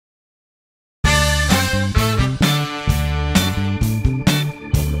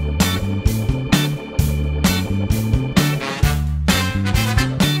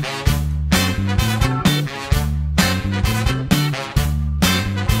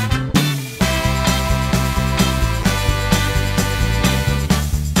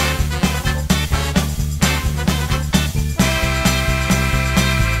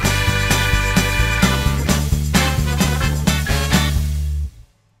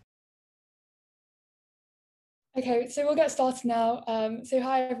Okay, so we'll get started now. So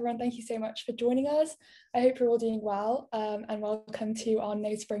hi everyone, thank you so much for joining us. I hope you're all doing well and welcome to our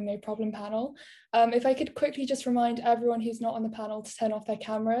No Spring, No Problem panel. If I could quickly just remind everyone who's not on the panel to turn off their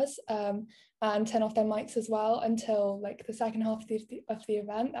cameras and turn off their mics as well until like the second half of the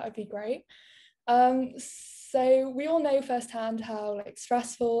event, that would be great. So we all know firsthand how like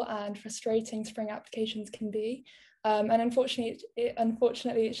stressful and frustrating spring applications can be. And unfortunately,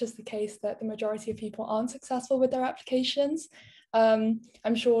 it's just the case that the majority of people aren't successful with their applications.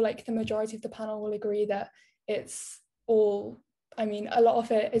 I'm sure like the majority of the panel will agree that it's all, I mean, a lot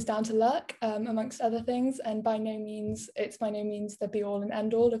of it is down to luck amongst other things, and it's by no means the be all and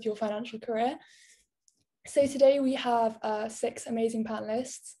end all of your financial career. So today we have 6 amazing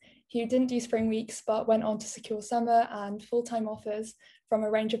panelists who didn't do spring weeks but went on to secure summer and full-time offers from a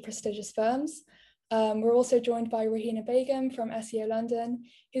range of prestigious firms. We're also joined by Rahina Begum from SEO London,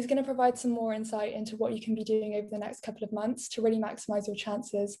 who's going to provide some more insight into what you can be doing over the next couple of months to really maximise your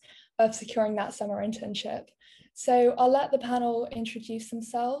chances of securing that summer internship. So I'll let the panel introduce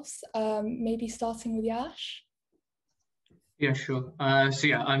themselves, maybe starting with Yash. Yeah, sure.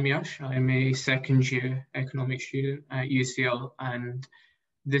 I'm Yash. I'm a second year economics student at UCL, and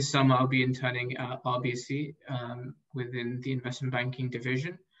this summer I'll be interning at RBC within the investment banking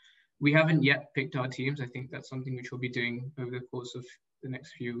division. We haven't yet picked our teams. I think that's something which we'll be doing over the course of the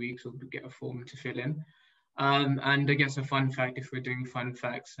next few weeks. We'll get a form to fill in. And I guess a fun fact, if we're doing fun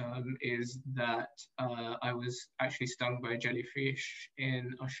facts, is that I was actually stung by a jellyfish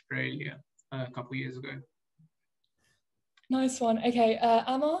in Australia a couple of years ago. Nice one. Okay,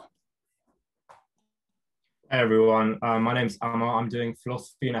 Amar? Hey everyone, my name's Amar. I'm doing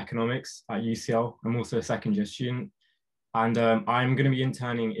philosophy and economics at UCL. I'm also a second year student. And I'm going to be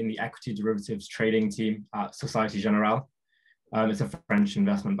interning in the equity derivatives trading team at Société Générale. It's a French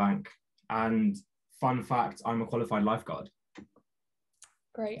investment bank. And fun fact, I'm a qualified lifeguard.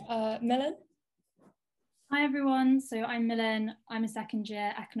 Great. Milan? Hi everyone, so I'm Milan. I'm a second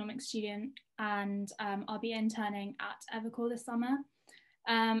year economics student and I'll be interning at Evercore this summer.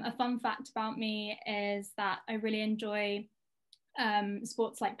 A fun fact about me is that I really enjoy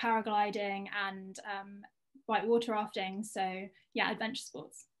sports like paragliding and whitewater rafting. So yeah, adventure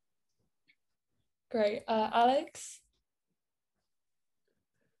sports. Great. Alex?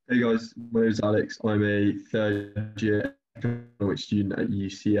 Hey guys, my name is Alex. I'm a third year economics student at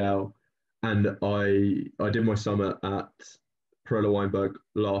UCL, and I did my summer at Perella Weinberg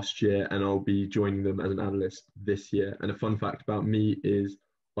last year, and I'll be joining them as an analyst this year. And a fun fact about me is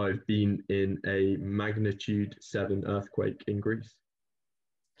I've been in a magnitude 7 earthquake in Greece.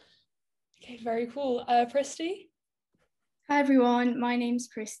 Okay, very cool. Pristy? Hi everyone, my name's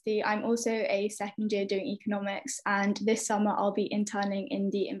Christy. I'm also a second year doing economics, and this summer I'll be interning in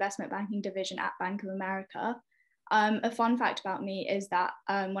the investment banking division at Bank of America. A fun fact about me is that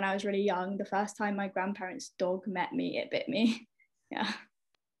when I was really young, the first time my grandparents' dog met me, it bit me. Yeah.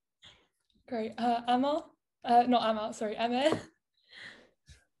 Great. Emma? Not Emma, sorry, Emma.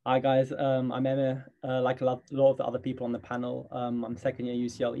 Hi guys, I'm Emma. Like a lot of the other people on the panel, I'm second year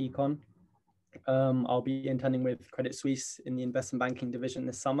UCL Econ. I'll be interning with Credit Suisse in the investment banking division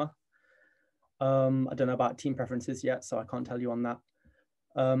this summer. I don't know about team preferences yet, so I can't tell you on that.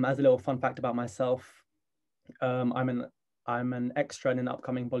 As a little fun fact about myself, I'm an extra in an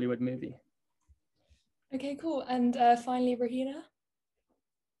upcoming Bollywood movie. Okay, cool. And finally, Rahina.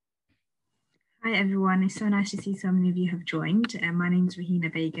 Hi everyone, it's so nice to see so many of you have joined. My name is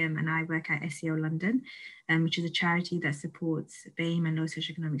Rahina Begum and I work at SEO London, which is a charity that supports BAME and low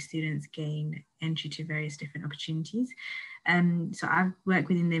socioeconomic students gain entry to various different opportunities. So I've worked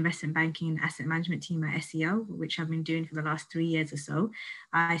within the investment banking and asset management team at SEO, which I've been doing for the last 3 years or so.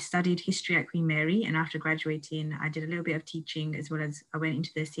 I studied history at Queen Mary, and after graduating, I did a little bit of teaching as well as I went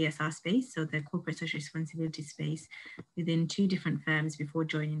into the CSR space, so the corporate social responsibility space, within 2 different firms before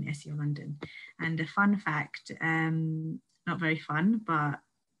joining SEO London. And a fun fact, not very fun, but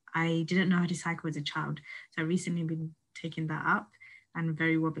I didn't know how to cycle as a child. So I've recently been taking that up and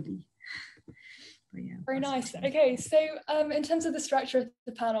very wobbly. Yeah, very nice. Okay, so in terms of the structure of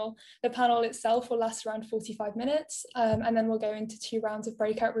the panel itself will last around 45 minutes, and then we'll go into 2 rounds of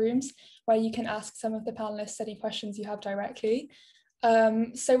breakout rooms where you can ask some of the panelists any questions you have directly.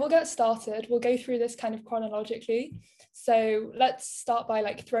 So we'll get started. We'll go through this kind of chronologically. So let's start by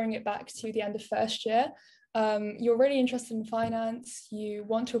like throwing it back to the end of first year. You're really interested in finance, you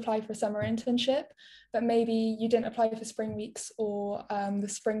want to apply for a summer internship, but maybe you didn't apply for spring weeks, or the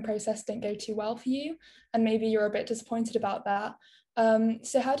spring process didn't go too well for you, and maybe you're a bit disappointed about that.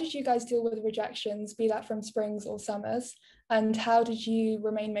 So how did you guys deal with rejections, be that from springs or summers, and how did you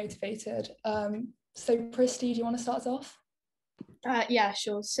remain motivated? So Pristy, do you want to start us off? Yeah,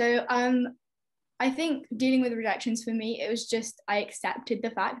 sure. So I think dealing with rejections for me, it was just I accepted the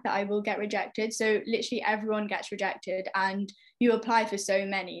fact that I will get rejected. So literally everyone gets rejected and you apply for so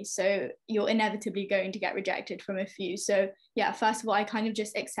many. So you're inevitably going to get rejected from a few. So yeah, first of all, I kind of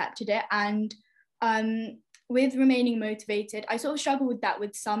just accepted it. And with remaining motivated, I sort of struggled with that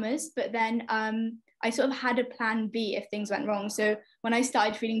with summers, but then I sort of had a plan B if things went wrong. So when I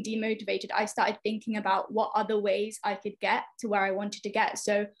started feeling demotivated, I started thinking about what other ways I could get to where I wanted to get.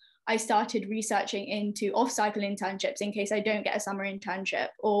 So I started researching into off-cycle internships in case I don't get a summer internship,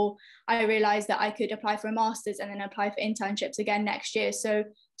 or I realized that I could apply for a master's and then apply for internships again next year. So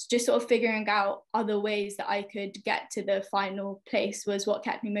just sort of figuring out other ways that I could get to the final place was what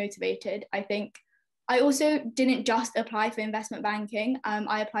kept me motivated. I think I also didn't just apply for investment banking.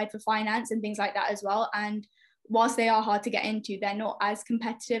 I applied for finance and things like that as well. And whilst they are hard to get into, they're not as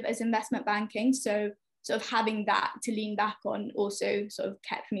competitive as investment banking. So sort of having that to lean back on also sort of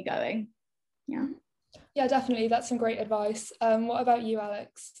kept me going. Yeah, definitely. That's some great advice. What about you,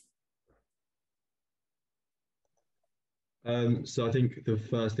 Alex? So I think the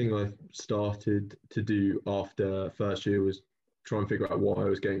first thing I started to do after first year was try and figure out why I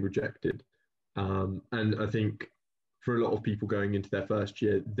was getting rejected. And I think for a lot of people going into their first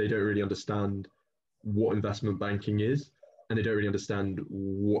year, they don't really understand what investment banking is, and they don't really understand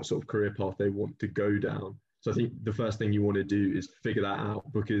what sort of career path they want to go down. So I think the first thing you want to do is figure that out,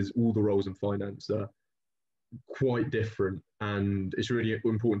 because all the roles in finance are quite different, and it's really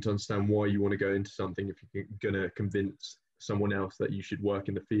important to understand why you want to go into something if you're going to convince someone else that you should work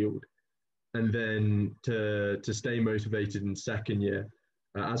in the field. And then to stay motivated in second year,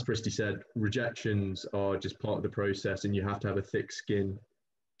 as Pristy said, rejections are just part of the process, and you have to have a thick skin.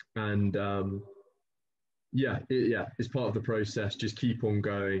 And it's part of the process. Just keep on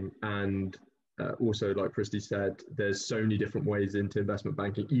going. And also, like Pristy said, there's so many different ways into investment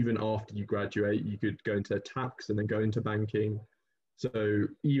banking. Even after you graduate, you could go into tax and then go into banking. So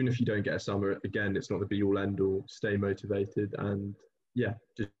even if you don't get a summer, again, it's not the be all end all. Stay motivated and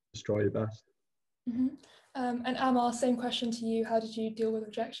just try your best. Mm-hmm. And Amar, same question to you. How did you deal with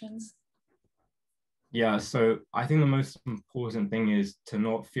rejections? Yeah, so I think the most important thing is to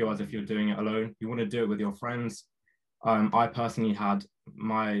not feel as if you're doing it alone. You want to do it with your friends. I personally had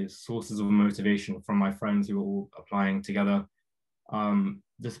my sources of motivation from my friends who were all applying together.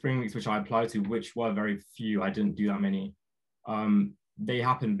 The spring weeks which I applied to, which were very few, I didn't do that many. They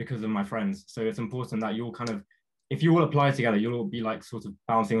happened because of my friends. So it's important that you'll kind of, if you all apply together, you'll all be like sort of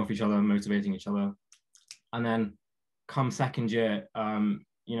bouncing off each other, motivating each other. And then come second year,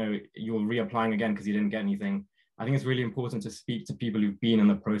 you're reapplying again because you didn't get anything. I think it's really important to speak to people who've been in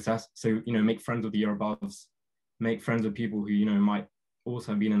the process. So, make friends with the year aboves, make friends with people who, might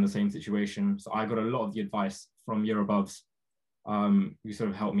also have been in the same situation. So I got a lot of the advice from year aboves who sort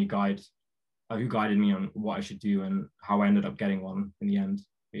of helped me who guided me on what I should do and how I ended up getting one in the end.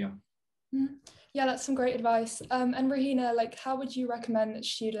 But yeah. Yeah, that's some great advice. And Rahina, how would you recommend that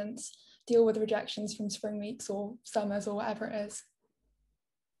students deal with rejections from spring weeks or summers or whatever it is?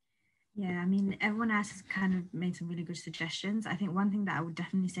 Yeah, I mean, everyone else has kind of made some really good suggestions. I think one thing that I would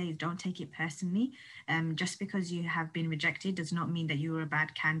definitely say is don't take it personally. Just because you have been rejected does not mean that you were a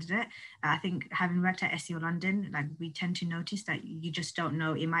bad candidate. I think having worked at SEO London, we tend to notice that you just don't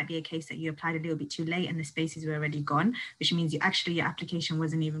know. It might be a case that you applied a little bit too late and the spaces were already gone, which means your application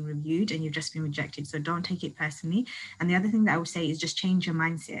wasn't even reviewed and you've just been rejected. So don't take it personally. And the other thing that I would say is just change your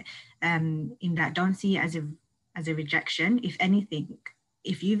mindset. In that, don't see it as a rejection. If anything,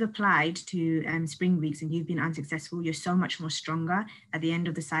 if you've applied to spring weeks and you've been unsuccessful, you're so much more stronger at the end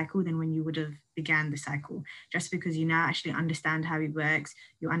of the cycle than when you would have began the cycle, just because you now actually understand how it works,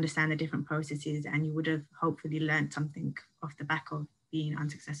 you understand the different processes, and you would have hopefully learned something off the back of being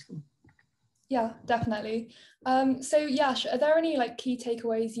unsuccessful. Yeah, definitely. So Yash, are there any key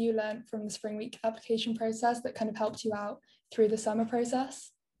takeaways you learned from the spring week application process that kind of helped you out through the summer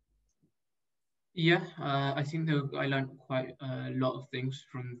process? Yeah, I think I learned quite a lot of things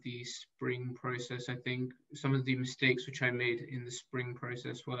from the spring process. I think some of the mistakes which I made in the spring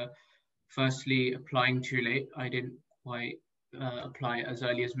process were, firstly, applying too late. I didn't quite apply as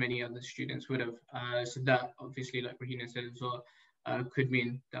early as many other students would have. So that, obviously, like Rahina said as well, could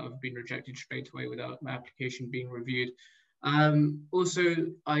mean that I've been rejected straight away without my application being reviewed. Also,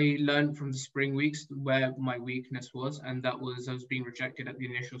 I learned from the spring weeks where my weakness was, and that was I was being rejected at the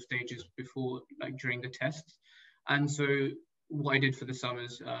initial stages before, during the tests. And so what I did for the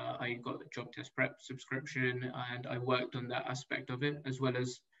summers, I got a job test prep subscription, and I worked on that aspect of it, as well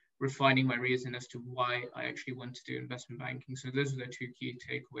as refining my reason as to why I actually want to do investment banking. So those are the two key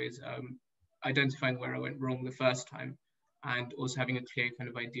takeaways. identifying where I went wrong the first time, and also having a clear kind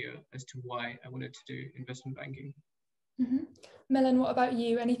of idea as to why I wanted to do investment banking. Mm-hmm. Milan, what about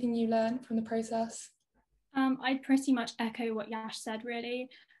you? Anything you learned from the process? I'd pretty much echo what Yash said, really.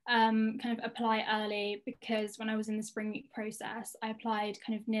 Kind of apply early, because when I was in the spring week process, I applied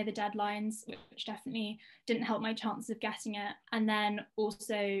kind of near the deadlines, which definitely didn't help my chances of getting it. And then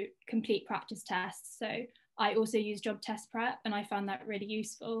also complete practice tests. So I also use job test prep, and I found that really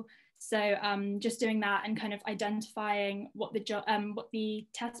useful. So just doing that and kind of identifying what the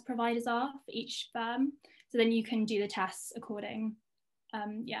test providers are for each firm, so then you can do the tests according.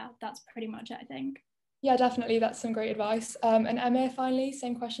 Yeah, that's pretty much it, I think. Yeah, definitely. That's some great advice. And Emma, finally,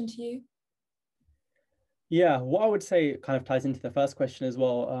 same question to you. Yeah, what I would say kind of ties into the first question as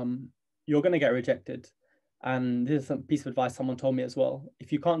well. You're going to get rejected. And this is a piece of advice someone told me as well.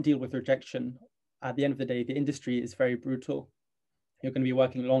 If you can't deal with rejection, at the end of the day, the industry is very brutal. You're going to be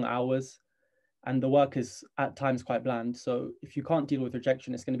working long hours, and the work is at times quite bland. So if you can't deal with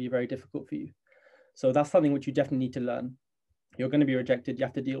rejection, it's going to be very difficult for you. So that's something which you definitely need to learn. You're going to be rejected. You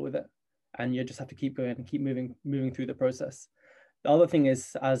have to deal with it. And you just have to keep going and keep moving through the process. The other thing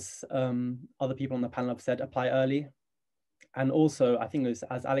is, as other people on the panel have said, apply early. And also, I think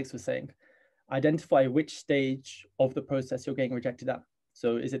as Alex was saying, identify which stage of the process you're getting rejected at.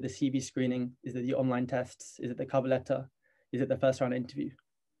 So is it the CV screening? Is it the online tests? Is it the cover letter? Is it the first round interview?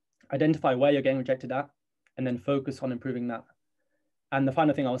 Identify where you're getting rejected at, and then focus on improving that. And the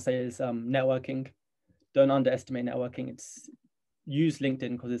final thing I'll say is networking. Don't underestimate networking. Use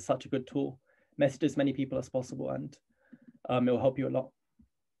LinkedIn because it's such a good tool. Message as many people as possible, and it will help you a lot.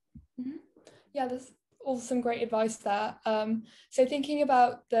 Mm-hmm. Yeah, there's also some great advice there. So thinking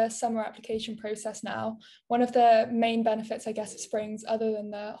about the summer application process now, one of the main benefits, I guess, of Springs, other than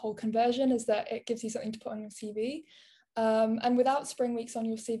the whole conversion, is that it gives you something to put on your CV. And without spring weeks on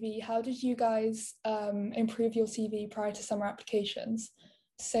your CV, how did you guys improve your CV prior to summer applications?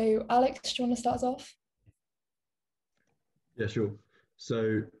 So Alex, do you want to start us off? Yeah, sure.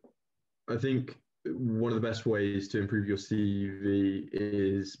 So I think one of the best ways to improve your CV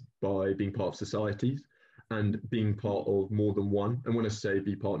is by being part of societies and being part of more than one. And when I say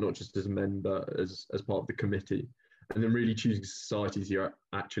be part, not just as a member, as part of the committee, and then really choosing societies you're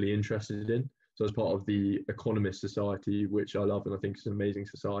actually interested in. So as part of the Economist Society, which I love and I think is an amazing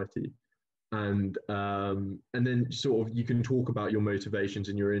society. And then sort of you can talk about your motivations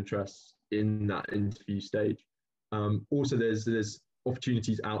and your interests in that interview stage. Also, there's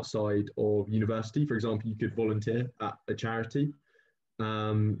opportunities outside of university. For example, you could volunteer at a charity.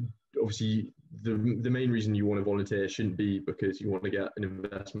 Obviously, the main reason you want to volunteer shouldn't be because you want to get an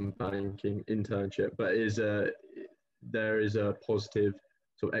investment banking internship, but there is a positive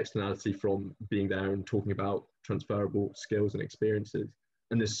sort of externality from being there and talking about transferable skills and experiences.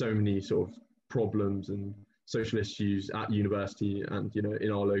 And there's so many sort of problems and social issues at university and, you know,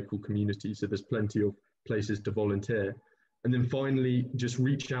 in our local community. So there's plenty of places to volunteer. And then finally, just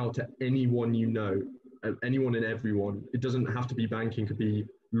reach out to anyone you know, anyone and everyone. It doesn't have to be banking, it could be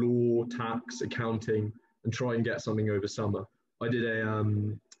law, tax, accounting, and try and get something over summer. I did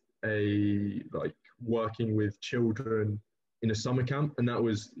a like working with children in a summer camp, and it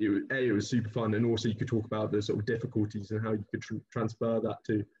was super fun, and also you could talk about the sort of difficulties and how you could transfer that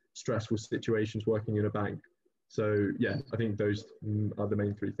to stressful situations working in a bank. So yeah, I think those are the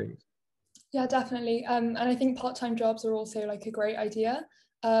main three things. Yeah, definitely. And I think part-time jobs are also like a great idea.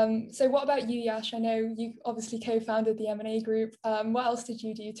 So what about you, Yash? I know you obviously co-founded the M&A group. What else did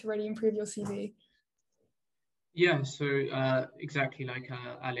you do to really improve your CV? Yeah, so exactly like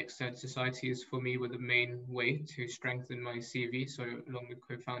Alex said, societies for me were the main way to strengthen my CV. So along with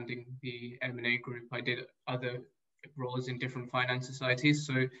co-founding the M&A group, I did other roles in different finance societies.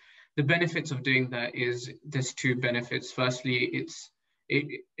 So the benefits of doing that is there's two benefits. Firstly,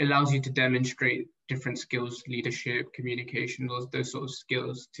 it allows you to demonstrate different skills, leadership, communication, those sort of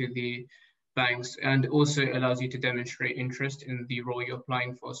skills to the banks, and also allows you to demonstrate interest in the role you're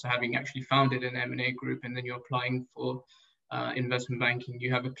applying for. So having actually founded an M&A group and then you're applying for investment banking,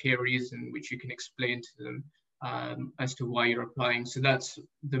 you have a clear reason which you can explain to them as to why you're applying. So that's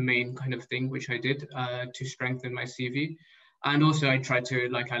the main kind of thing which I did to strengthen my CV. And also I tried to,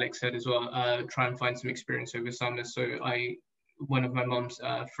 like Alex said as well, try and find some experience over summer. So one of my mom's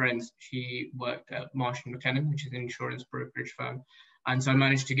friends, she worked at Marsh & McLennan, which is an insurance brokerage firm. And so I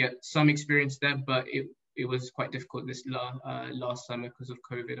managed to get some experience there, but it was quite difficult this last summer because of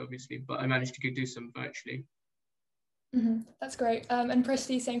COVID, obviously. But I managed to do some virtually. Mm-hmm. That's great. And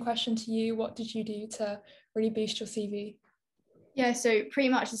Presti, same question to you. What did you do to really boost your CV? Yeah, so pretty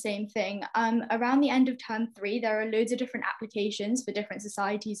much the same thing. Around the end of term 3, there are loads of different applications for different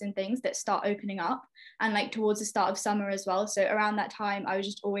societies and things that start opening up, and like towards the start of summer as well. So around that time, I was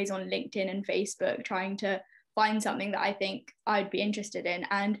just always on LinkedIn and Facebook trying to find something that I think I'd be interested in.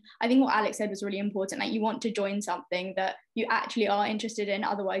 And I think what Alex said was really important. Like, you want to join something that you actually are interested in,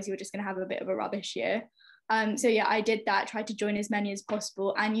 otherwise you're just going to have a bit of a rubbish year. So yeah, I did that, tried to join as many as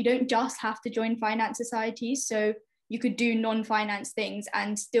possible. And you don't just have to join finance societies. So you could do non-finance things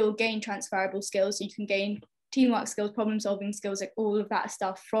and still gain transferable skills. So you can gain teamwork skills, problem solving skills, like all of that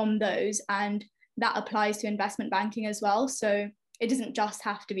stuff from those. And that applies to investment banking as well. So it doesn't just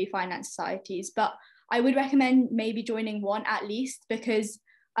have to be finance societies, but I would recommend maybe joining one at least, because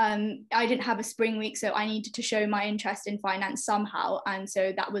I didn't have a spring week, so I needed to show my interest in finance somehow. And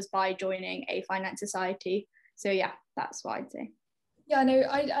so that was by joining a finance society. So yeah, that's what I'd say. Yeah, no,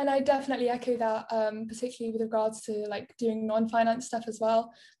 I definitely echo that, particularly with regards to like doing non-finance stuff as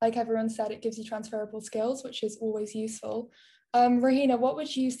well. Like everyone said, it gives you transferable skills, which is always useful. Rahina, what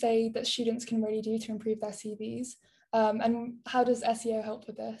would you say that students can really do to improve their CVs? And how does SEO help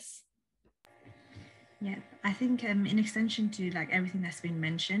with this? Yeah, I think in extension to like everything that's been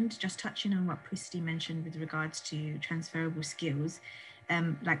mentioned, just touching on what Pristy mentioned with regards to transferable skills,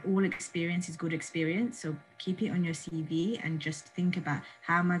 like all experience is good experience. So keep it on your CV and just think about,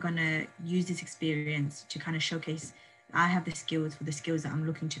 how am I going to use this experience to kind of showcase I have the skills for the skills that I'm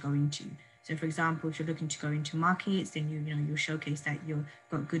looking to go into. So for example, if you're looking to go into markets, then you'll showcase that you've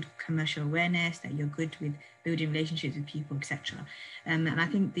got good commercial awareness, that you're good with building relationships with people, etc. And I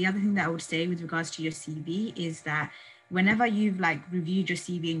think the other thing that I would say with regards to your CV is that whenever you've like reviewed your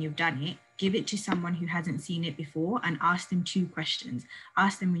CV and you've done it, give it to someone who hasn't seen it before and ask them 2 questions.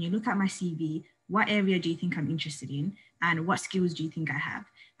 Ask them, when you look at my CV, what area do you think I'm interested in? And what skills do you think I have?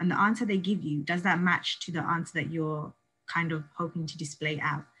 And the answer they give you, does that match to the answer that you're kind of hoping to display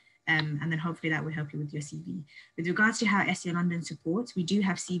out? And then hopefully that will help you with your CV. With regards to how SEO London supports, we do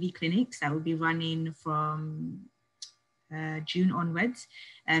have CV clinics that will be running from June onwards.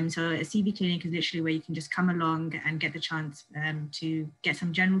 So a CV clinic is literally where you can just come along and get the chance to get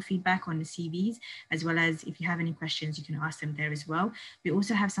some general feedback on the CVs, as well as if you have any questions, you can ask them there as well. We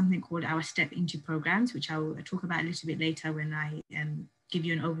also have something called our Step Into programs, which I'll talk about a little bit later when I give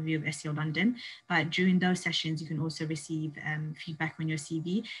you an overview of SEO London. But during those sessions, you can also receive feedback on your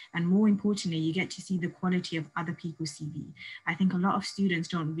CV. And more importantly, you get to see the quality of other people's CV. I think a lot of students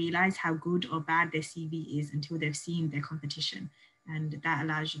don't realize how good or bad their CV is until they've seen their competition. And that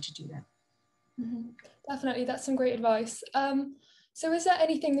allows you to do that. Mm-hmm. Definitely, that's some great advice. So is there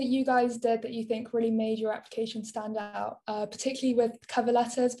anything that you guys did that you think really made your application stand out, particularly with cover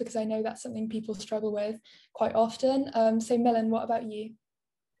letters, because I know that's something people struggle with quite often. So Millen, what about you?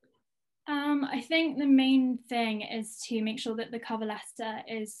 I think the main thing is to make sure that the cover letter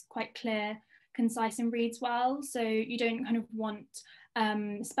is quite clear, concise, and reads well. So you don't kind of want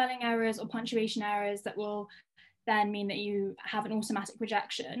spelling errors or punctuation errors that will then mean that you have an automatic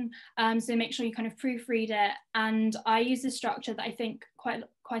rejection. So make sure you kind of proofread it. And I use the structure that I think quite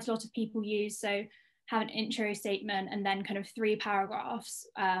a lot of people use. So have an intro statement and then kind of 3 paragraphs,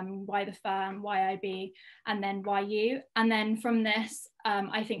 why the firm, why IB, and then why you. And then from this,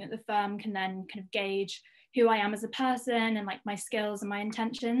 I think that the firm can then kind of gauge who I am as a person and like my skills and my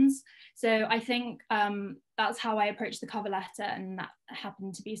intentions. So I think that's how I approach the cover letter, and that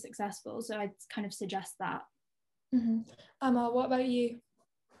happened to be successful. So I'd kind of suggest that. Mm-hmm. Emma, what about you?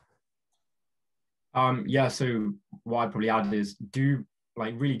 Yeah, so what I'd probably add is do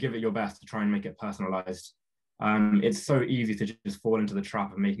like really give it your best to try and make it personalized. It's so easy to just fall into the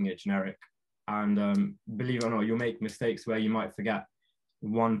trap of making it generic. And believe it or not, you'll make mistakes where you might forget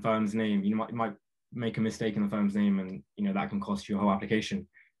one firm's name. You might make a mistake in the firm's name, and that can cost you a whole application.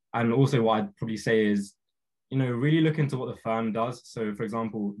 And also what I'd probably say is, really look into what the firm does. So for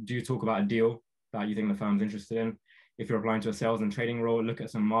example, do you talk about a deal that you think the firm's interested in? If you're applying to a sales and trading role, look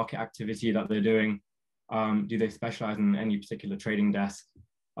at some market activity that they're doing. Do they specialize in any particular trading desk?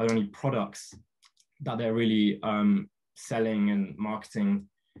 Are there any products that they're really selling and marketing?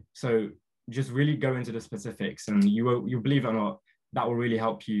 So just really go into the specifics, and you believe it or not, that will really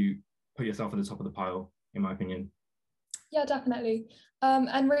help you put yourself at the top of the pile, in my opinion. Yeah, definitely.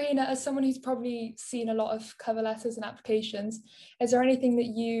 And Marina, as someone who's probably seen a lot of cover letters and applications, is there anything that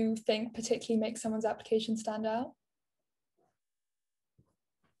you think particularly makes someone's application stand out?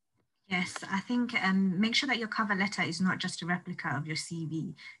 Yes, I think make sure that your cover letter is not just a replica of your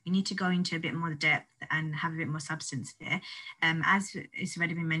CV. You need to go into a bit more depth and have a bit more substance there. As it's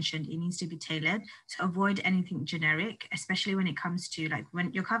already been mentioned, it needs to be tailored. So avoid anything generic, especially when it comes to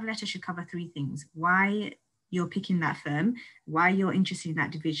when your cover letter should cover 3 things: why you're picking that firm, why you're interested in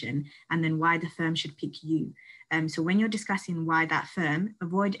that division, and then why the firm should pick you. So when you're discussing why that firm,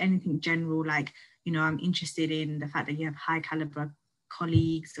 avoid anything general like, you know, I'm interested in the fact that you have high caliber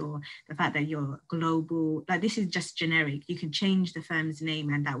colleagues, or the fact that you're global. Like, this is just generic. You can change the firm's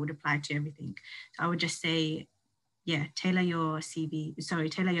name and that would apply to everything. So I would just say, yeah, tailor your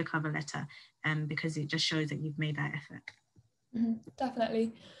tailor your cover letter, because it just shows that you've made that effort.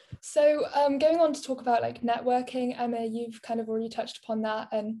 Definitely. So going on to talk about like networking, Emma, you've kind of already touched upon that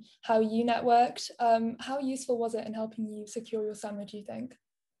and how you networked. How useful was it in helping you secure your summer, do you think?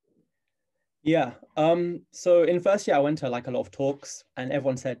 Yeah, so in first year I went to like a lot of talks and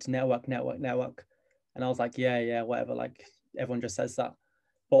everyone said network. And I was like, yeah, whatever, like everyone just says that.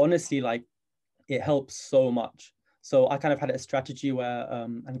 But honestly, like it helps so much. So I kind of had a strategy where,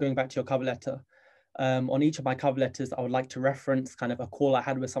 and going back to your cover letter, on each of my cover letters, I would like to reference kind of a call I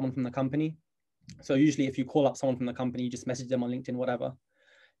had with someone from the company. So usually if you call up someone from the company, you just message them on LinkedIn, whatever,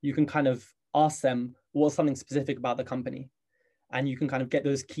 you can kind of ask them what's something specific about the company. And you can kind of get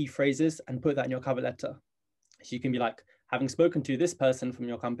those key phrases and put that in your cover letter. So you can be like, having spoken to this person from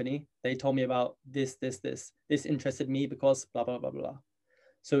your company, they told me about this interested me because blah, blah, blah, blah.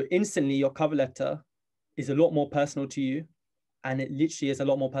 So instantly your cover letter is a lot more personal to you, and it literally is a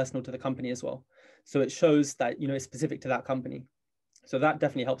lot more personal to the company as well. So it shows that, you know, it's specific to that company. So that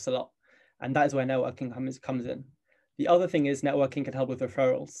definitely helps a lot. And that is where networking comes in. The other thing is networking can help with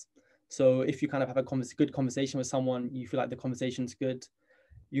referrals. So if you kind of have a good conversation with someone, you feel like the conversation's good,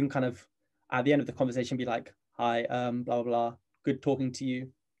 you can kind of, at the end of the conversation, be like, hi, blah, blah, blah, good talking to you.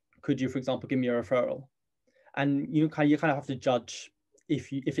 Could you, for example, give me a referral? And you kind of have to judge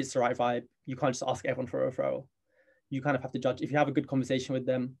if it's the right vibe. You can't just ask everyone for a referral. You kind of have to judge. If you have a good conversation with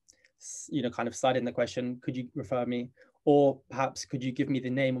them, you know, kind of slide in the question, could you refer me? Or perhaps could you give me the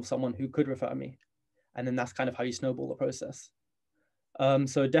name of someone who could refer me? And then that's kind of how you snowball the process.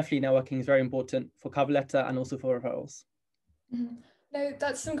 So definitely networking is very important for cover letter and also for referrals. No,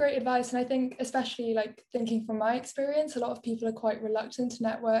 that's some great advice. And I think, especially like thinking from my experience, a lot of people are quite reluctant to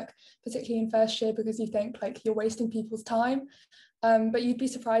network, particularly in first year, because you think like you're wasting people's time. But you'd be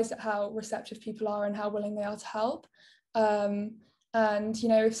surprised at how receptive people are and how willing they are to help. And, you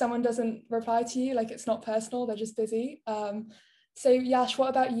know, if someone doesn't reply to you, like it's not personal, they're just busy. So Yash, what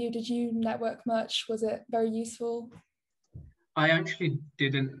about you? Did you network much? Was it very useful? I actually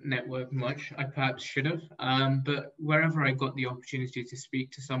didn't network much. I perhaps should have, but wherever I got the opportunity to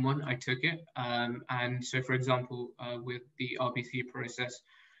speak to someone, I took it. And so, for example, with the RBC process,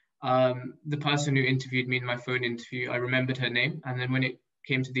 the person who interviewed me in my phone interview, I remembered her name. And then when it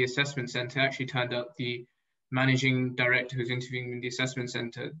came to the assessment center, it actually turned out the managing director who's interviewing me in the assessment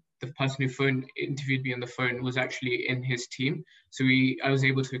center, the person who interviewed me on the phone was actually in his team. So I was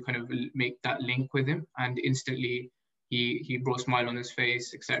able to kind of make that link with him, and instantly he brought a smile on his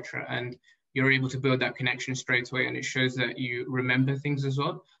face, etc. And you're able to build that connection straight away, and it shows that you remember things as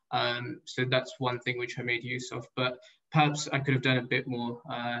well. So that's one thing which I made use of, but perhaps I could have done a bit more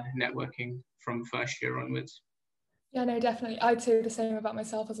networking from first year onwards. Yeah, no, definitely. I'd say the same about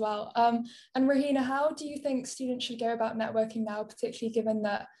myself as well. And Rahina, how do you think students should go about networking now, particularly given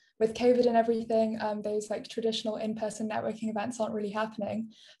that with COVID and everything, those like traditional in-person networking events aren't really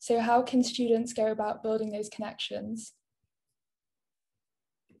happening? So how can students go about building those connections?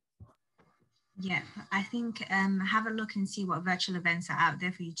 Yeah, I think have a look and see what virtual events are out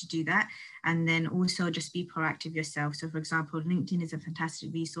there for you to do that. And then also just be proactive yourself. So for example, LinkedIn is a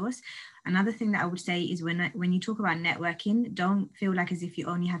fantastic resource. Another thing that I would say is when you talk about networking, don't feel like as if you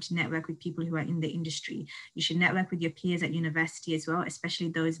only have to network with people who are in the industry. You should network with your peers at university as well, especially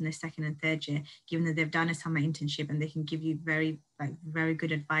those in the second and third year, given that they've done a summer internship and they can give you very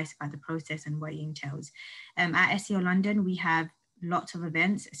good advice about the process and what it entails. At SEO London, we have lots of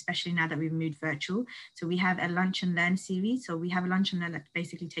events, especially now that we've moved virtual. So we have a lunch and learn series. So we have a lunch and learn that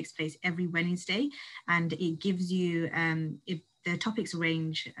basically takes place every Wednesday, and it gives you, the topics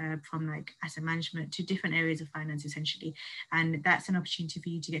range from like asset management to different areas of finance essentially. And that's an opportunity for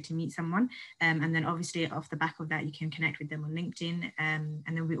you to get to meet someone. And then obviously off the back of that, you can connect with them on LinkedIn. And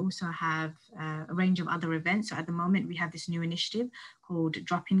then we also have a range of other events. So at the moment we have this new initiative called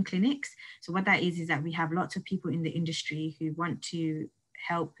drop-in clinics. So what that is that we have lots of people in the industry who want to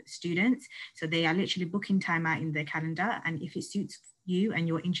help students. So they are literally booking time out in their calendar. And if it suits you and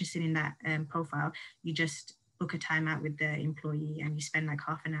you're interested in that profile, you just book a time out with the employee and you spend like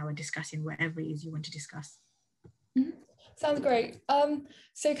half an hour discussing whatever it is you want to discuss. Mm-hmm. Sounds great.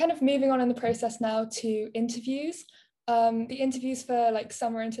 So kind of moving on in the process now to interviews. The interviews for like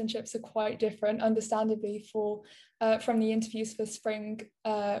summer internships are quite different, understandably, from the interviews for spring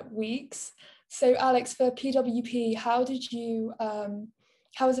weeks. So Alex, for PWP, how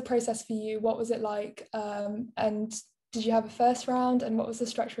was the process for you? What was it like? And did you have a first round, and what was the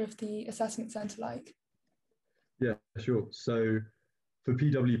structure of the assessment centre like? Yeah, sure. So for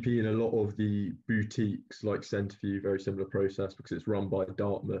PWP and a lot of the boutiques like Centreview, very similar process because it's run by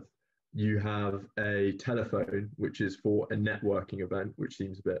Dartmouth. You have a telephone, which is for a networking event, which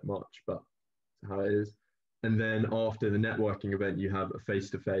seems a bit much, but that's how it is. And then after the networking event, you have a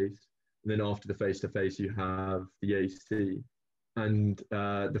face-to-face. And then after the face-to-face, you have the AC. And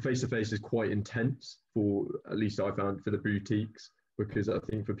the face-to-face is quite intense for, at least I found, for the boutiques, because I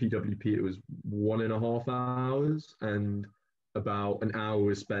think for PWP, it was 1.5 hours and about an hour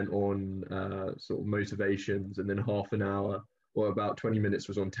was spent on sort of motivations, and then half an hour or about 20 minutes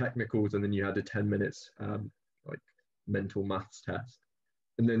was on technicals, and then you had a 10 minutes like mental maths test.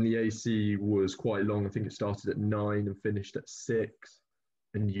 And then the AC was quite long. I think it started at 9 and finished at 6.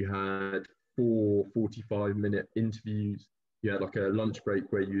 And you had 4 45-minute interviews. You had like a lunch break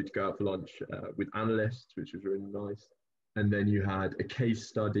where you'd go out for lunch with analysts, which was really nice. And then you had a case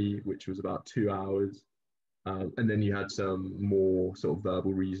study, which was about 2 hours. And then you had some more sort of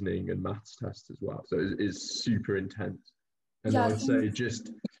verbal reasoning and maths tests as well. So it's super intense. And Yeah, I'd say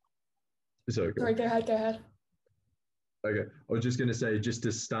just... Sorry, go ahead. Okay, I was just going to say, just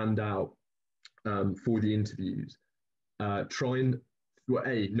to stand out for the interviews, try and, well,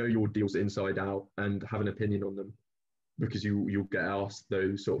 know your deals inside out and have an opinion on them, because you'll get asked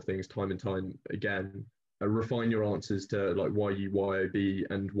those sort of things time and time again. Refine your answers to like why you, YOB,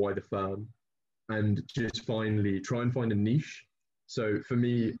 and why the firm, and just finally try and find a niche. So for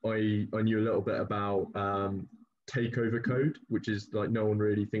me, I knew a little bit about takeover code, which is like no one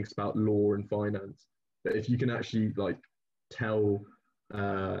really thinks about law and finance. But if you can actually like tell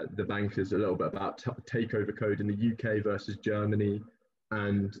the bankers a little bit about takeover code in the UK versus Germany,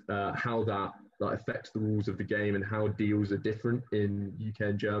 and how that like affects the rules of the game and how deals are different in UK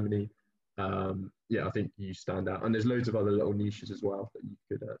and Germany, yeah, I think you stand out. And there's loads of other little niches as well that you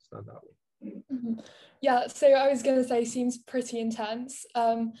could stand out with. Mm-hmm. Yeah, so I was going to say, seems pretty intense.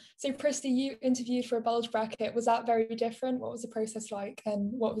 So Pristy, you interviewed for a bulge bracket. Was that very different? What was the process like,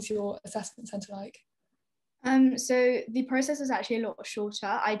 and what was your assessment centre like? So the process was actually a lot shorter.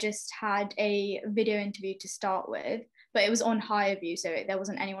 I just had a video interview to start with, but it was on higher view, so there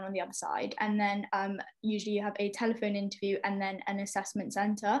wasn't anyone on the other side. And then usually you have a telephone interview and then an assessment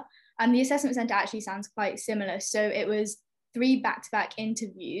centre. And the assessment centre actually sounds quite similar. So it was 3 back-to-back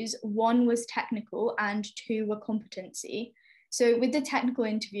interviews. 1 was technical and 2 were competency. So with the technical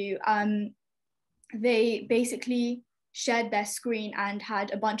interview, they basically shared their screen and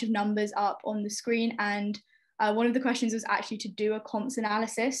had a bunch of numbers up on the screen, and one of the questions was actually to do a comps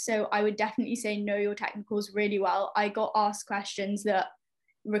analysis. So I would definitely say know your technicals really well. I got asked questions that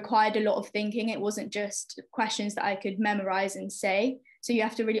required a lot of thinking. It wasn't just questions that I could memorize and say. So you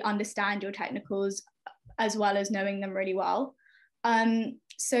have to really understand your technicals as well as knowing them really well.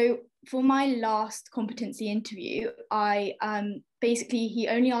 So for my last competency interview, I basically, he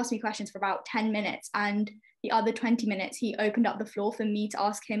only asked me questions for about 10 minutes, and the other 20 minutes, he opened up the floor for me to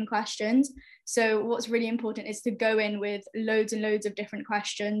ask him questions. So what's really important is to go in with loads and loads of different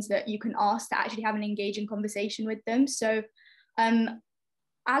questions that you can ask to actually have an engaging conversation with them. So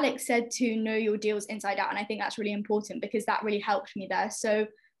Alex said to know your deals inside out, and I think that's really important because that really helped me there. So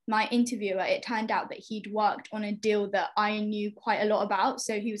my interviewer, it turned out that he'd worked on a deal that I knew quite a lot about.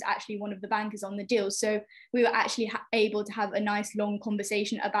 So he was actually one of the bankers on the deal. So we were actually able to have a nice long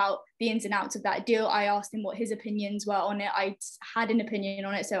conversation about the ins and outs of that deal. I asked him what his opinions were on it. I had an opinion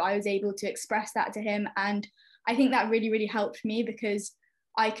on it, so I was able to express that to him. And I think that really, really helped me because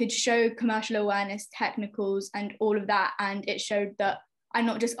I could show commercial awareness, technicals, and all of that. And it showed that I'm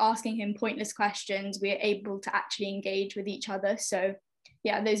not just asking him pointless questions. We're able to actually engage with each other. So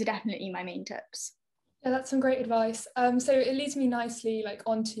yeah, those are definitely my main tips. Yeah, that's some great advice. So it leads me nicely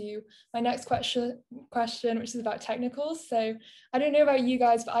onto my next question, which is about technicals. So I don't know about you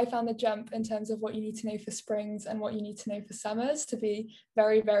guys, but I found the jump in terms of what you need to know for springs and what you need to know for summers to be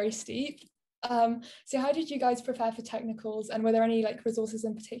very, very steep. So how did you guys prepare for technicals, and were there any resources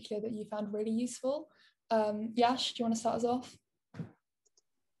in particular that you found really useful? Yash, do you want to start us off?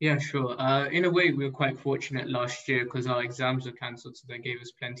 Yeah, sure. In a way, we were quite fortunate last year because our exams were cancelled, so that gave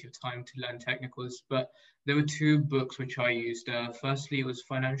us plenty of time to learn technicals. But there were 2 books which I used. Firstly, it was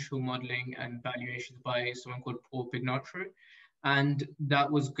Financial Modelling and Valuations by someone called Paul Pignatro. And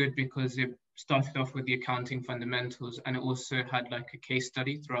that was good because it started off with the accounting fundamentals, and it also had a case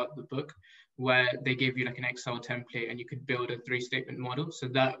study throughout the book where they gave you an Excel template and you could build a 3-statement model. So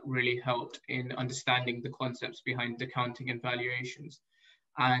that really helped in understanding the concepts behind the accounting and valuations.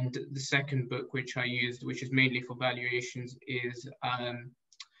 And the second book which I used, which is mainly for valuations, is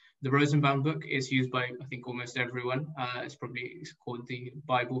the Rosenbaum book. Is used by, I think, almost everyone. It's called the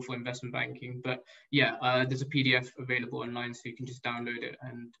Bible for investment banking. But yeah, there's a PDF available online, so you can just download it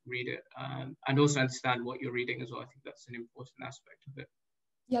and read it, and also understand what you're reading as well. I think that's an important aspect of it.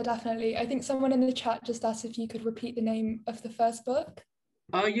 Yeah, definitely. I think someone in the chat just asked if you could repeat the name of the first book.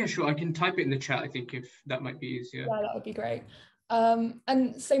 Yeah, sure. I can type it in the chat, I think, if that might be easier. Yeah, that would be great.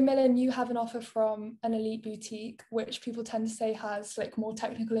 And so Milan, you have an offer from an elite boutique, which people tend to say has like more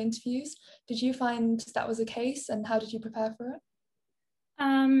technical interviews. Did you find that was the case, and how did you prepare for it?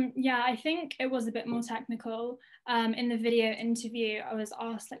 Yeah, I think it was a bit more technical. In the video interview, I was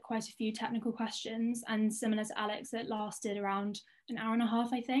asked like quite a few technical questions, and similar to Alex, it lasted around an hour and a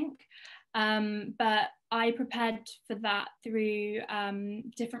half, I think. But I prepared for that through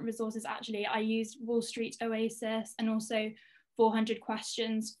different resources. Actually, I used Wall Street Oasis and also 400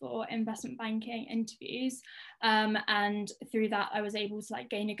 questions for investment banking interviews. And through that, I was able to like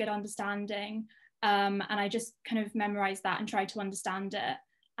gain a good understanding. And I just kind of memorized that and tried to understand it.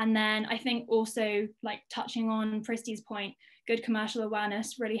 And then I think also like touching on Pristy's point, good commercial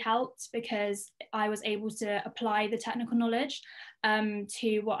awareness really helped, because I was able to apply the technical knowledge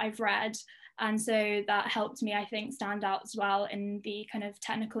to what I've read. And so that helped me, I think, stand out as well in the kind of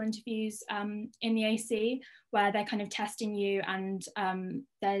technical interviews in the AC, where they're kind of testing you, and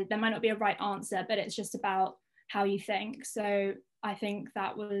there might not be a right answer, but it's just about how you think. So I think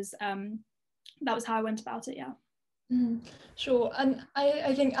that was how I went about it, yeah. Sure. And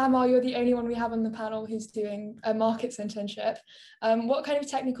I think, Amar, you're the only one we have on the panel who's doing a markets internship. What kind of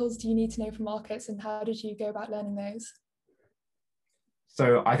technicals do you need to know for markets, and how did you go about learning those?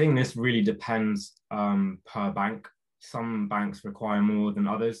 So I think this really depends per bank. Some banks require more than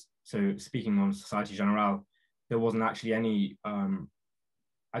others. So speaking on Société Générale, there wasn't actually any,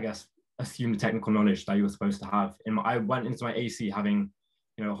 I guess, assumed technical knowledge that you were supposed to have. I went into my AC having,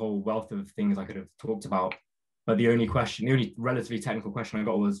 a whole wealth of things I could have talked about. But the only relatively technical question I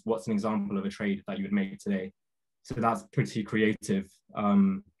got was, what's an example of a trade that you would make today? So that's pretty creative.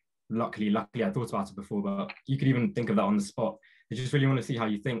 Luckily, I thought about it before, but you could even think of that on the spot. They just really want to see how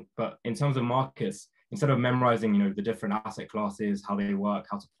you think. But in terms of markets, instead of memorizing, the different asset classes, how they work,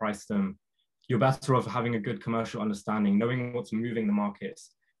 how to price them, you're better off having a good commercial understanding, knowing what's moving the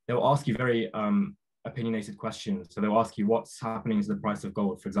markets. They'll ask you very opinionated questions. So they'll ask you what's happening to the price of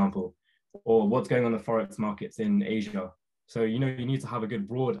gold, for example, or what's going on the forex markets in Asia. So, you need to have a good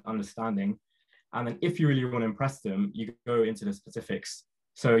broad understanding. And then if you really want to impress them, you go into the specifics.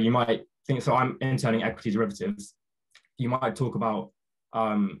 So you might think, so I'm interning equity derivatives. You might talk about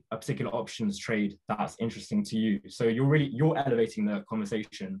a particular options trade that's interesting to you. So you're elevating the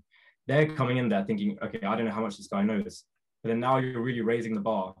conversation. They're coming in there thinking, okay, I don't know how much this guy knows. But then now you're really raising the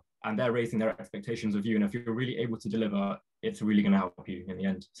bar, and they're raising their expectations of you. And if you're really able to deliver, it's really going to help you in the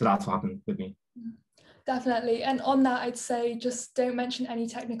end. So that's what happened with me. Definitely. And on that, I'd say just don't mention any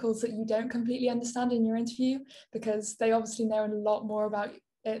technicals that you don't completely understand in your interview, because they obviously know a lot more about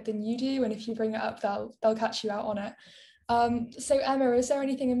it than you do. And if you bring it up, they'll catch you out on it. So Emma, is there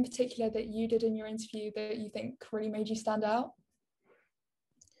anything in particular that you did in your interview that you think really made you stand out?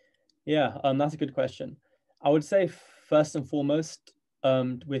 Yeah, that's a good question. I would say first and foremost,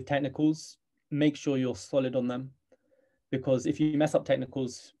 with technicals, make sure you're solid on them, because if you mess up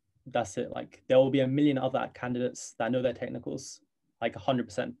technicals, that's it. Like, there will be a million other candidates that know their technicals, like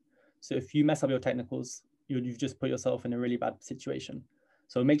 100%. So if you mess up your technicals, you've just put yourself in a really bad situation.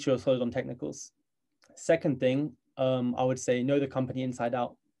 So make sure you're solid on technicals. Second thing, I would say know the company inside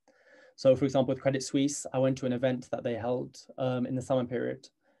out. So for example, with Credit Suisse, I went to an event that they held in the summer period,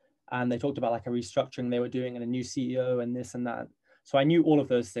 and they talked about like a restructuring they were doing and a new CEO and this and that. So I knew all of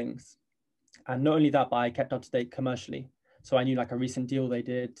those things. And not only that, but I kept up to date commercially. So I knew like a recent deal they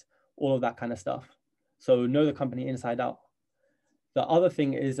did, all of that kind of stuff. So know the company inside out. The other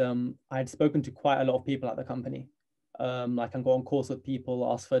thing is I had spoken to quite a lot of people at the company. I can go on calls with people,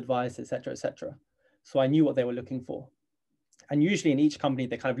 ask for advice, etc., etc. So I knew what they were looking for. And usually in each company,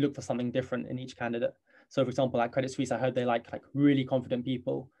 they kind of look for something different in each candidate. So for example, at Credit Suisse, I heard they like really confident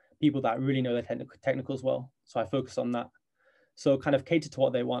people that really know their technicals well. So I focus on that. So kind of cater to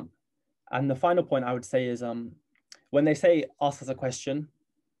what they want. And the final point I would say is when they say ask us a question,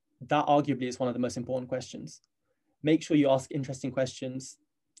 that arguably is one of the most important questions. Make sure you ask interesting questions.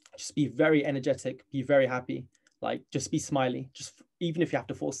 Just be very energetic, be very happy. Like, just be smiley. Just even if you have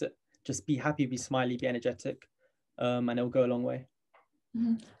to force it, just be happy, be smiley, be energetic, and it'll go a long way.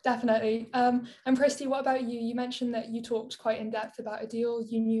 Definitely. And Pristy, what about you? You mentioned that you talked quite in depth about a deal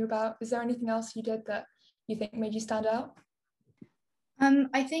you knew about. Is there anything else you did that you think made you stand out?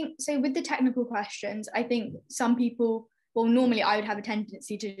 I think so with the technical questions, I think some people, well, normally I would have a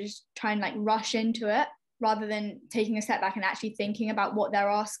tendency to just try and like rush into it rather than taking a step back and actually thinking about what they're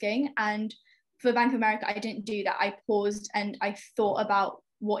asking. And for Bank of America, I didn't do that. I paused and I thought about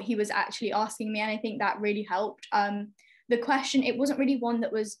what he was actually asking me. And I think that really helped. The question, it wasn't really one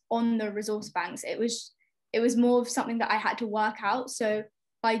that was on the resource banks. It was more of something that I had to work out. So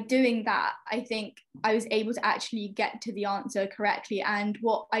by doing that, I think I was able to actually get to the answer correctly. And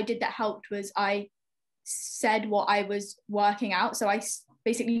what I did that helped was I said what I was working out. So I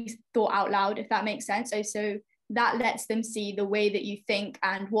basically thought out loud, if that makes sense. So that lets them see the way that you think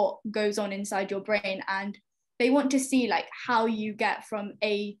and what goes on inside your brain. And they want to see like how you get from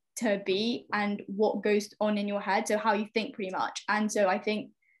A to B and what goes on in your head. So how you think pretty much. And so I think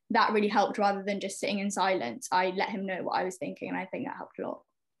that really helped rather than just sitting in silence. I let him know what I was thinking. And I think that helped a lot.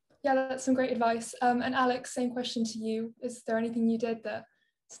 Yeah, that's some great advice. And Alex, same question to you. Is there anything you did that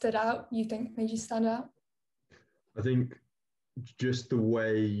stood out, you think made you stand out? I think just the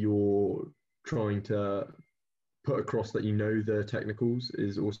way you're trying to put across that you know the technicals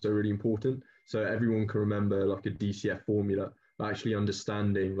is also really important. So everyone can remember like a DCF formula, but actually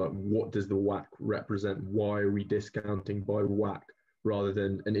understanding like what does the WACC represent? Why are we discounting by WACC rather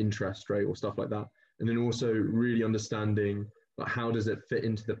than an interest rate or stuff like that? And then also really understanding like how does it fit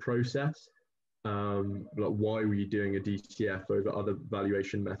into the process? Like why were you doing a DCF over other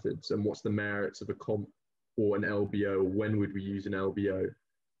valuation methods, and what's the merits of a comp or an LBO? When would we use an LBO?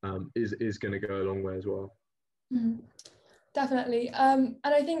 Is going to go a long way as well. Mm-hmm. Definitely. And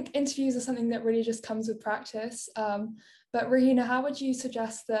I think interviews are something that really just comes with practice. But Rahina, how would you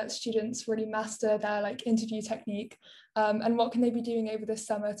suggest that students really master their like interview technique? And what can they be doing over this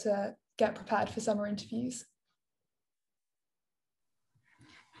summer to get prepared for summer interviews?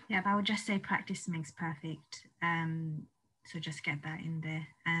 Yeah, but I would just say practice makes perfect. So just get that in there.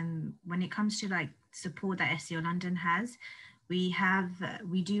 When it comes to like support that SEO London has,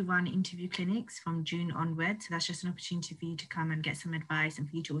 we do run interview clinics from June onwards. So that's just an opportunity for you to come and get some advice and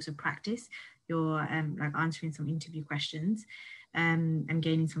for you to also practice your like answering some interview questions and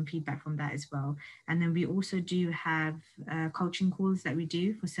gaining some feedback from that as well. And then we also do have coaching calls that we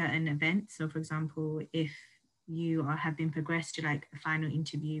do for certain events. So for example, if you have been progressed to like a final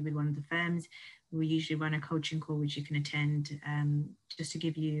interview with one of the firms, we usually run a coaching call which you can attend just to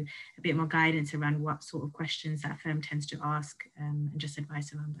give you a bit more guidance around what sort of questions that firm tends to ask and just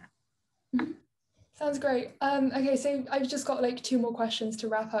advice around that. Sounds great. Okay, so I've just got like 2 more questions to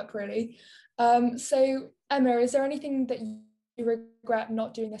wrap up really. So Emma, is there anything that you regret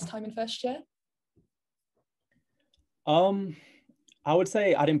not doing this time in first year? I would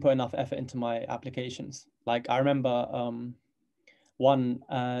say I didn't put enough effort into my applications. Like I remember one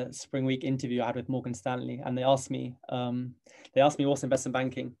spring week interview I had with Morgan Stanley, and they asked me what's investment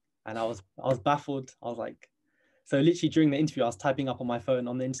banking, and I was baffled. I was like, so literally during the interview I was typing up on my phone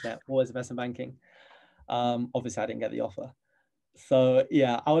on the internet, what is investment banking? Obviously I didn't get the offer. So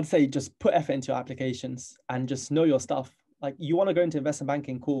yeah, I would say just put effort into your applications and just know your stuff. Like you want to go into investment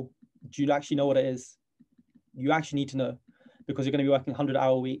banking, cool. Do you actually know what it is? You actually need to know, because you're going to be working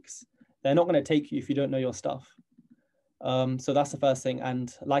 100-hour weeks. They're not going to take you if you don't know your stuff. So that's the first thing.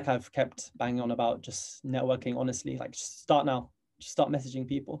 And like I've kept banging on about, just networking, honestly, like just start now, just start messaging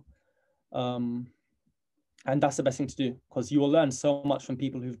people. And that's the best thing to do, because you will learn so much from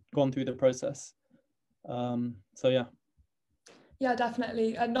people who've gone through the process. So yeah. Yeah,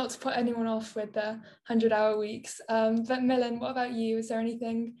 definitely. And not to put anyone off with the 100-hour weeks. But Millen, what about you? Is there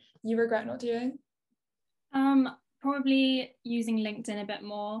anything you regret not doing? Probably using LinkedIn a bit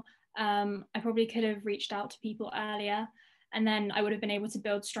more. I probably could have reached out to people earlier, and then I would have been able to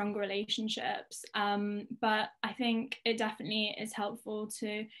build stronger relationships. But I think it definitely is helpful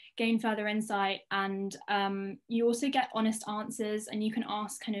to gain further insight, and you also get honest answers, and you can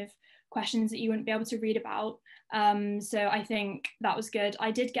ask kind of questions that you wouldn't be able to read about. So I think that was good.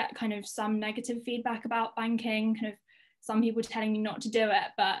 I did get kind of some negative feedback about banking, kind of some people telling me not to do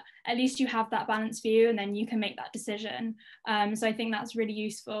it, but at least you have that balanced view and then you can make that decision. So I think that's really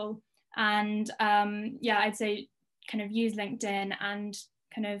useful. And yeah, I'd say kind of use LinkedIn and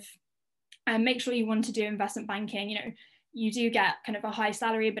kind of make sure you want to do investment banking. You know, you do get kind of a high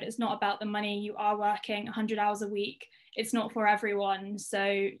salary, but it's not about the money. You are working 100 hours a week. It's not for everyone. So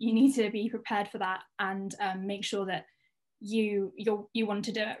you need to be prepared for that and make sure that you want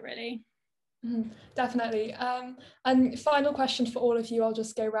to do it really. Definitely. And final question for all of you, I'll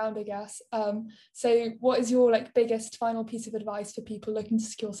just go round, I guess. So what is your like biggest final piece of advice for people looking to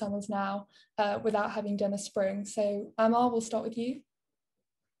secure summers now without having done a spring? So Amar, we'll start with you.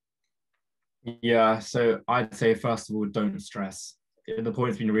 Yeah, so I'd say first of all, don't stress. the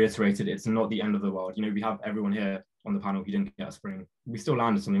point's been reiterated, it's not the end of the world. You know, we have everyone here on the panel who didn't get a spring. We still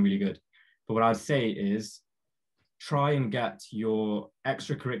landed something really good. But what I'd say is try and get your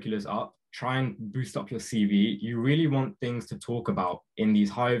extracurriculars up, try and boost up your CV. You really want things to talk about in these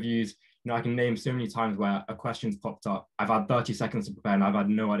higher views. You know, I can name so many times where a question's popped up. I've had 30 seconds to prepare and I've had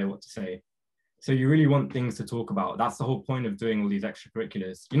no idea what to say. So you really want things to talk about. That's the whole point of doing all these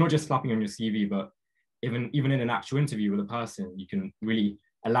extracurriculars. You're not just slapping on your CV, but even in an actual interview with a person, you can really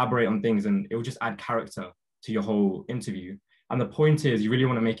elaborate on things and it will just add character to your whole interview. And the point is, you really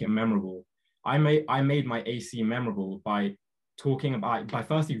want to make it memorable. I made my AC memorable by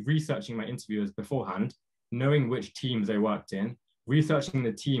firstly researching my interviewers beforehand, knowing which teams they worked in, researching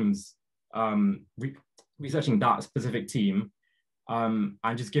the teams, researching that specific team, and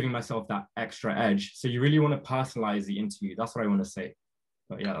just giving myself that extra edge. So you really want to personalize the interview. That's what I want to say.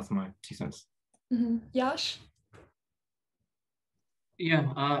 But yeah, that's my 2 cents. Yash?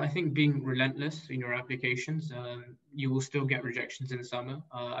 Yeah, I think being relentless in your applications, you will still get rejections in summer.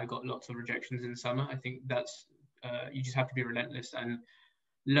 I got lots of rejections in summer. I think that's, you just have to be relentless and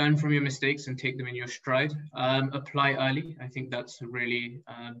learn from your mistakes and take them in your stride. Apply early. I think that's a really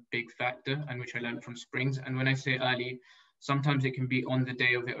big factor, and which I learned from Springs. And when I say early, sometimes it can be on the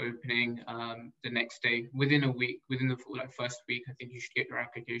day of the opening, the next day, within a week, within the first week. I think you should get your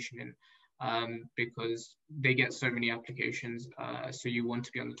application in. Because they get so many applications, so you want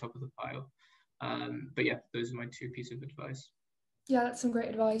to be on the top of the pile. But yeah, those are my 2 pieces of advice. Yeah, that's some great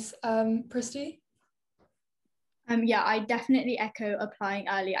advice. Pristy? Yeah, I definitely echo applying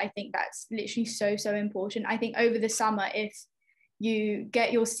early. I think that's literally so important. I think over the summer, if you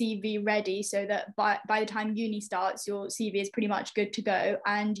get your CV ready so that by the time uni starts, your CV is pretty much good to go,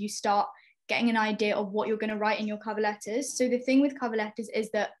 and you start getting an idea of what you're going to write in your cover letters. So the thing with cover letters is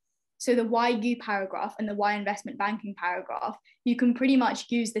that, so the why you paragraph and the why investment banking paragraph, you can pretty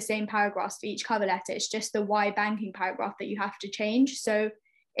much use the same paragraphs for each cover letter. It's just the why banking paragraph that you have to change. So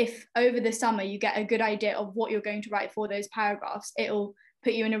if over the summer you get a good idea of what you're going to write for those paragraphs, it'll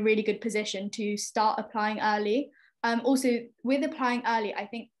put you in a really good position to start applying early. Also, with applying early, I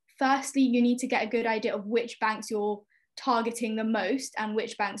think firstly, you need to get a good idea of which banks you're targeting the most and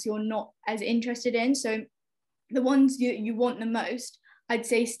which banks you're not as interested in. So the ones you want the most, I'd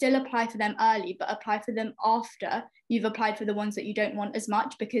say still apply for them early, but apply for them after you've applied for the ones that you don't want as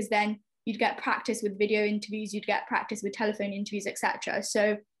much, because then you'd get practice with video interviews, you'd get practice with telephone interviews, etc.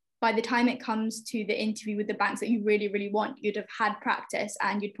 So by the time it comes to the interview with the banks that you really want, you'd have had practice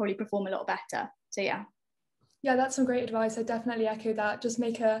and you'd probably perform a lot better. So yeah. Yeah, that's some great advice. I definitely echo that. Just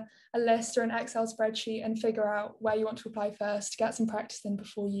make a list or an Excel spreadsheet and figure out where you want to apply first, get some practice in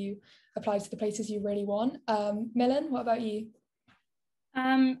before you apply to the places you really want. Millen, what about you?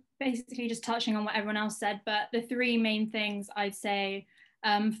 Basically just touching on what everyone else said, but the 3 main things I'd say,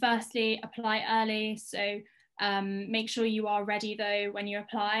 firstly, apply early. So make sure you are ready though when you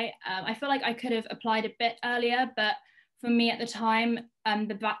apply. I feel like I could have applied a bit earlier, but for me at the time,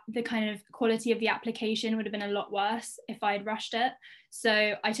 the kind of quality of the application would have been a lot worse if I had rushed it.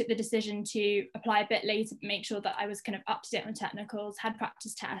 So I took the decision to apply a bit later, make sure that I was kind of up to date on technicals, had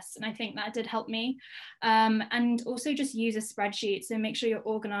practice tests, and I think that did help me. And also just use a spreadsheet. So make sure you're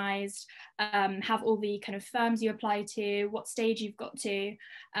organized, have all the kind of firms you apply to, what stage you've got to,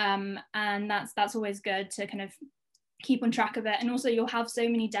 and that's always good to kind of keep on track of it. And also you'll have so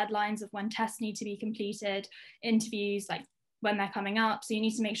many deadlines of when tests need to be completed, interviews, like when they're coming up. So you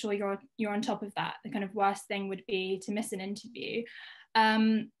need to make sure you're on top of that. The kind of worst thing would be to miss an interview.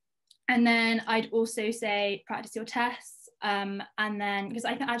 And then I'd also say practice your tests. And then, because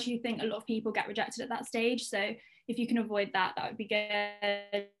I actually think a lot of people get rejected at that stage. So if you can avoid that, that would be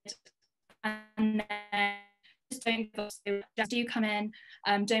good. And then just do come in,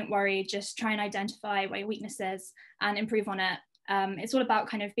 don't worry, just try and identify where your weaknesses and improve on it. It's all about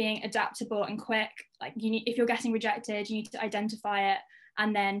kind of being adaptable and quick. Like if you're getting rejected, you need to identify it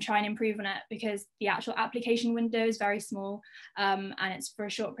and then try and improve on it, because the actual application window is very small, and it's for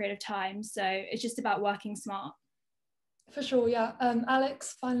a short period of time. So it's just about working smart. For sure, yeah.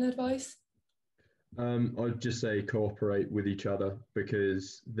 Alex, final advice? I'd just say cooperate with each other,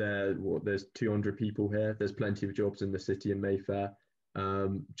 because there's 200 people here. There's plenty of jobs in the city in Mayfair.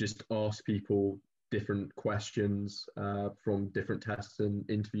 Just ask people different questions from different tests and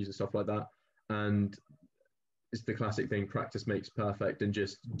interviews and stuff like that. And it's the classic thing, practice makes perfect, and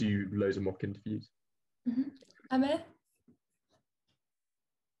just do loads of mock interviews. Amir?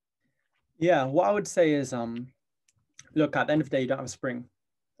 Yeah, what I would say is, look, at the end of the day, you don't have a spring.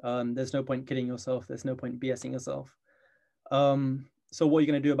 There's no point kidding yourself. There's no point BSing yourself. So what are you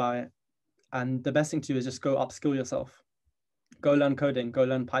going to do about it? And the best thing to do is just go upskill yourself. Go learn coding, go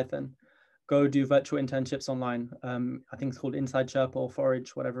learn Python, go do virtual internships online. I think it's called Inside Sherpa or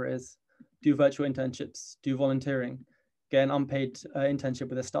Forage, whatever it is. Do virtual internships, do volunteering, get an unpaid internship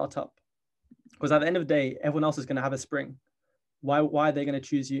with a startup. Because at the end of the day, everyone else is going to have a spring. Why are they going to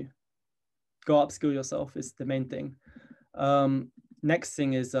choose you? Go upskill yourself is the main thing. Next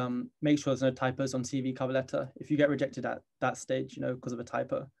thing is make sure there's no typos on CV, cover letter. If you get rejected at that stage, because of a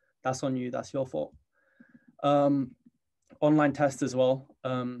typo, that's on you, that's your fault. Online tests as well.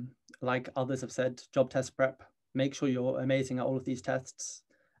 Like others have said, job test prep. Make sure you're amazing at all of these tests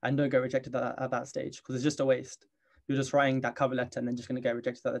and don't get rejected at that stage, because it's just a waste. You're just writing that cover letter and then just going to get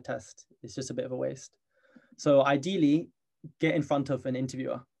rejected at the test. It's just a bit of a waste. So ideally, get in front of an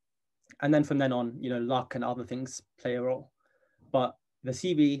interviewer. And then from then on, luck and other things play a role. But the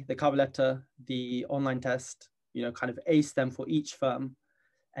CV, the cover letter, the online test, kind of ace them for each firm.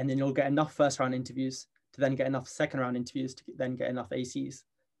 And then you'll get enough first round interviews to then get enough second round interviews to then get enough ACs.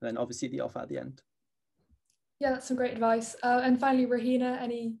 And then obviously the offer at the end. Yeah, that's some great advice. And finally, Rahina,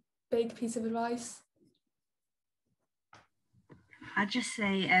 any big piece of advice? I'd just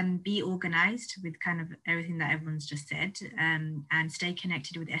say be organised with kind of everything that everyone's just said, and stay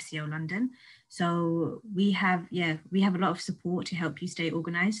connected with SEO London. So we have a lot of support to help you stay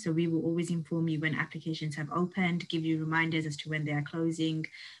organised. So we will always inform you when applications have opened, give you reminders as to when they are closing.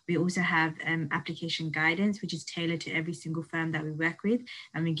 We also have application guidance, which is tailored to every single firm that we work with,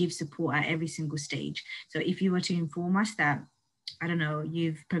 and we give support at every single stage. So if you were to inform us that, I don't know,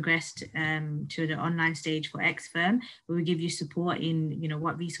 you've progressed to the online stage for X firm, we will give you support in,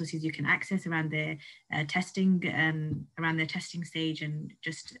 what resources you can access around their testing stage, and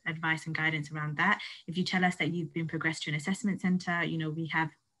just advice and guidance around that. If you tell us that you've been progressed to an assessment center, we have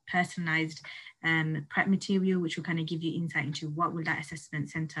personalized prep material, which will kind of give you insight into what will that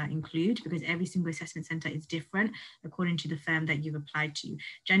assessment center include, because every single assessment center is different according to the firm that you've applied to.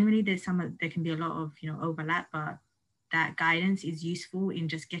 Generally, there can be a lot of, overlap, but that guidance is useful in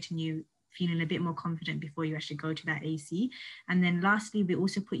just getting you feeling a bit more confident before you actually go to that AC. And then lastly, we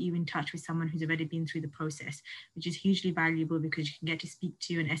also put you in touch with someone who's already been through the process, which is hugely valuable because you can get to speak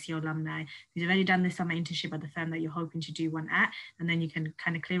to an SEO alumni who's already done the summer internship at the firm that you're hoping to do one at, and then you can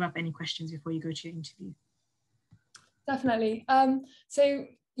kind of clear up any questions before you go to your interview. Definitely. So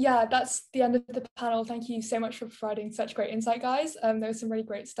yeah, that's the end of the panel. Thank you so much for providing such great insight, guys. There was some really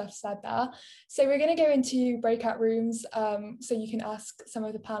great stuff said there. So we're going to go into breakout rooms so you can ask some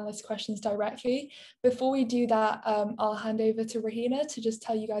of the panelists questions directly. Before we do that, I'll hand over to Rahina to just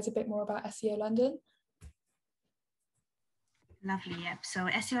tell you guys a bit more about SEO London. Lovely, yep. So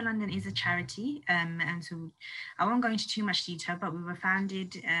SEO London is a charity, and so I won't go into too much detail, but we were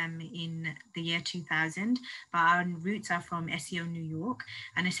founded in the year 2000, but our roots are from SEO New York.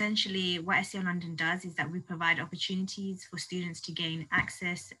 And essentially what SEO London does is that we provide opportunities for students to gain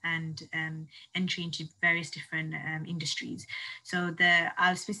access and entry into various different industries. So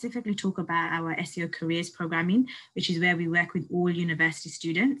I'll specifically talk about our SEO careers programming, which is where we work with all university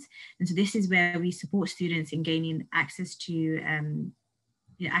students. And so this is where we support students in gaining access to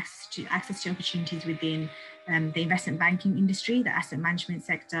access to opportunities within the investment banking industry, the asset management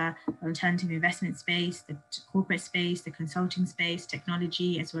sector, alternative investment space, the corporate space, the consulting space,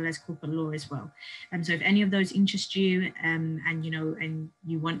 technology, as well as corporate law as well. So if any of those interest you, and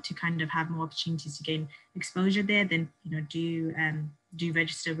you want to kind of have more opportunities to gain exposure there, then do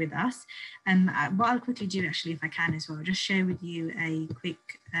register with us. What I'll quickly do, actually, if I can as well, just share with you a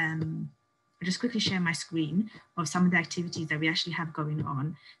quick. I'll just quickly share my screen of some of the activities that we actually have going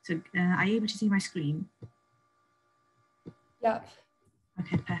on. So are you able to see my screen? Yeah.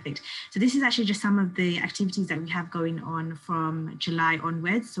 Okay, perfect. So this is actually just some of the activities that we have going on from July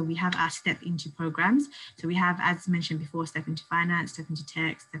onwards. So we have our Step Into programs. So we have, as mentioned before, Step Into Finance, Step Into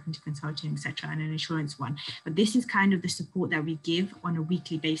Tech, Step Into Consulting, etc., and an insurance one. But this is kind of the support that we give on a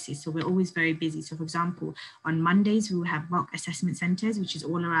weekly basis. So we're always very busy. So for example, on Mondays, we will have mock assessment centers, which is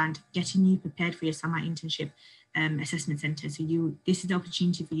all around getting you prepared for your summer internship assessment center. So this is the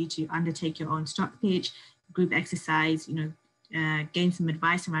opportunity for you to undertake your own stock pitch, group exercise, gain some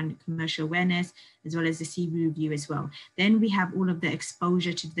advice around commercial awareness, as well as the CV review as well. Then we have all of the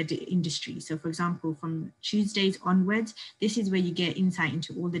exposure to the industry. So for example, from Tuesdays onwards, this is where you get insight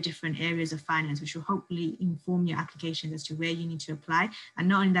into all the different areas of finance, which will hopefully inform your applications as to where you need to apply. And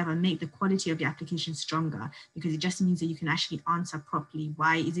not only that, but make the quality of your application stronger, because it just means that you can actually answer properly.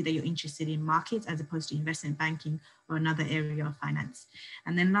 Why is it that you're interested in markets as opposed to investment banking or another area of finance?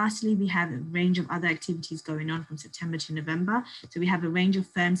 And then lastly, we have a range of other activities going on from September to November. So we have a range of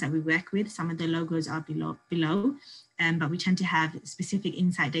firms that we work with. Some of the logos are below. but we tend to have specific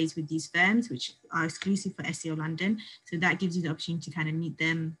insight days with these firms, which are exclusive for SEO London. So that gives you the opportunity to kind of meet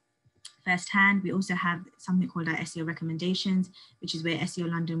them firsthand. We also have something called our SEO recommendations, which is where SEO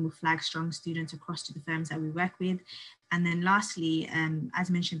London will flag strong students across to the firms that we work with. And then lastly,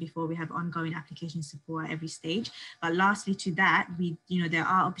 as mentioned before, we have ongoing application support at every stage. But lastly to that, there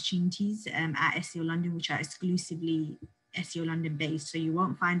are opportunities at SEO London, which are exclusively SEO London based. So you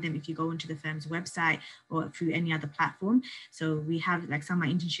won't find them if you go onto the firm's website or through any other platform. So we have like summer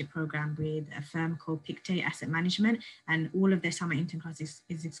internship program with a firm called Pictet Asset Management, and all of their summer intern classes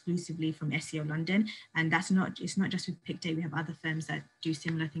is exclusively from SEO London. And it's not just with Pictet, we have other firms that do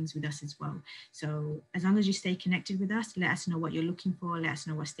similar things with us as well. So as long as you stay connected with us, let us know what you're looking for, let us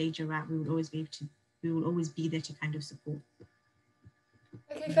know what stage you're at. We will always be there to kind of support.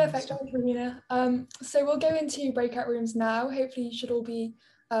 Okay, perfect. Thanks, Ramina. So we'll go into breakout rooms now. Hopefully you should all be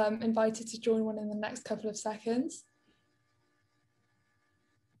invited to join one in the next couple of seconds.